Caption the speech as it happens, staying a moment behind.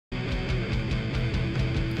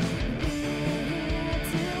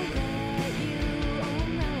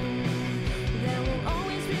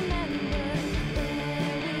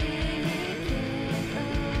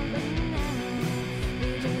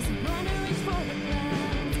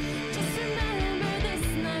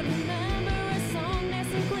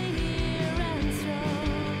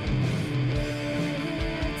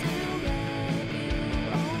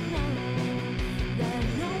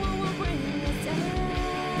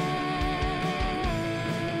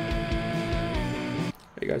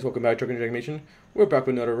guys, welcome back to Dragon Animation. We're back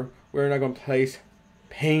with another. We're not gonna place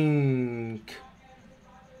Panic.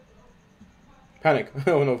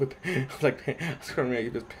 Oh no, I was like, I was trying to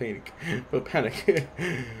make it Panic, but Panic.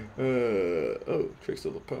 Oh, tricks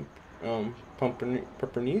of the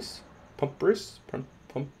Pumprincess.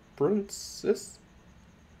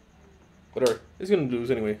 Whatever. He's gonna lose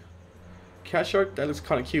anyway. Cat Shark. That looks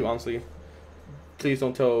kind of cute, honestly. Please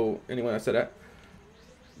don't tell anyone I said that.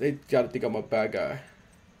 They gotta think I'm a bad guy.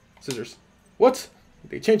 Scissors. What?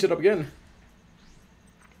 They changed it up again.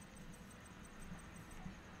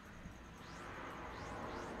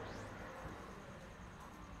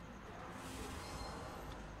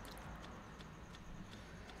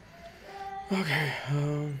 Okay.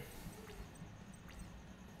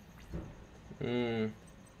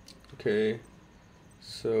 Okay.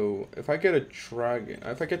 So if I get a dragon,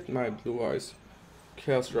 if I get my blue eyes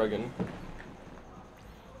chaos dragon,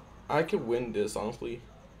 I could win this, honestly.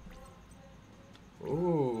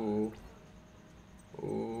 Ooh.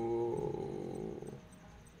 Ooh.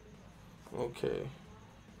 Okay.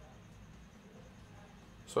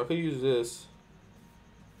 So I could use this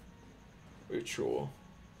ritual.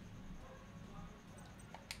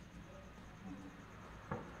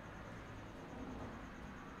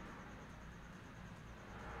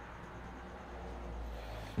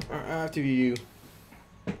 Alright, I have to view you.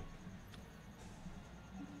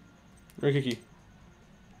 Rikiki.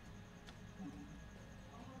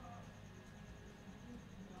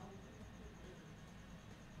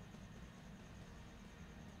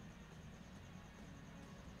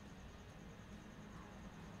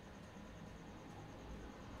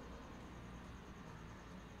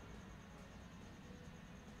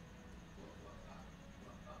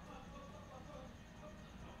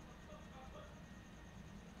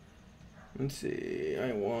 Let's see,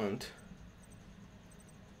 I want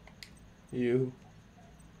you.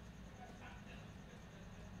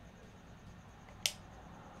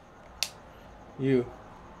 You.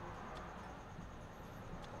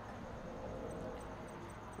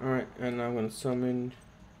 Alright, and I'm gonna summon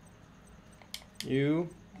you.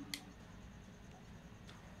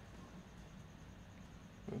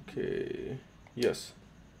 Okay, yes.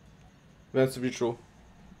 That's the ritual.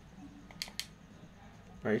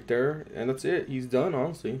 Right there, and that's it. He's done,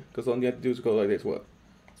 honestly. Because all you have to do is go like this. What?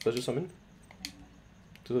 Special summon.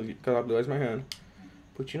 So, because I blue eyes my hand.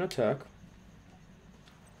 Put you in attack.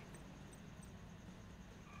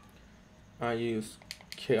 I use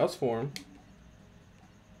Chaos Form.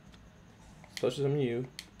 Special summon you.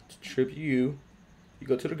 Tribute you. You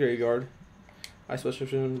go to the graveyard. I special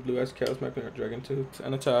summon blue eyes Chaos Magnet Dragon to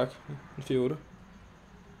an attack in field.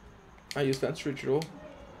 I use Fancy Ritual.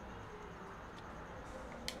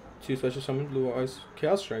 To special summon blue eyes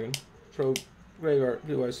chaos dragon. Throw graveyard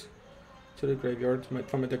blue eyes to the graveyard.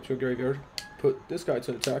 From my deck to a graveyard. Put this guy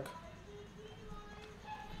to attack.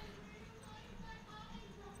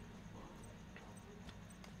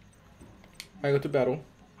 I go to battle.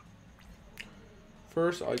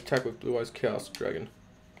 First, I attack with blue eyes chaos dragon.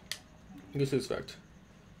 Use his effect.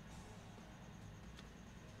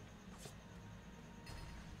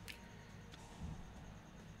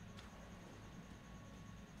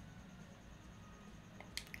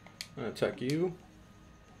 I attack you.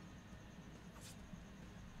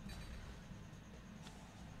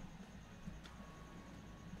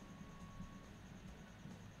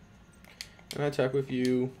 And I attack with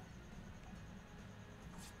you.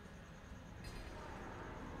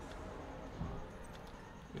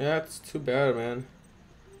 Yeah, it's too bad, man.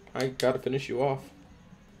 I gotta finish you off.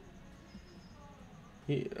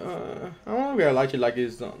 I don't know if I like it like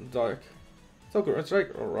it's dark. It's okay, it's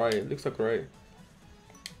like alright, it looks like alright.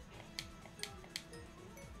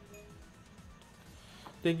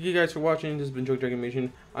 Thank you guys for watching. This has been Dragon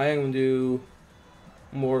Animation. I am going to do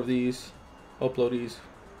more of these, upload these.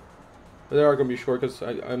 But they are going to be short because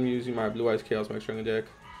I'm using my Blue Eyes Chaos Max Dragon deck.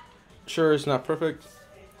 Sure, it's not perfect,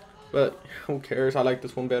 but who cares? I like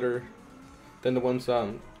this one better than the ones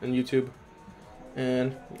on YouTube.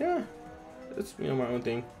 And yeah, it's my own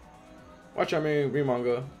thing. Watch anime, read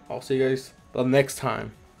manga. I'll see you guys the next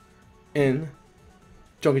time in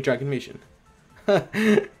Dragon Animation.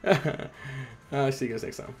 I'll see you guys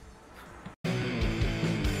next time.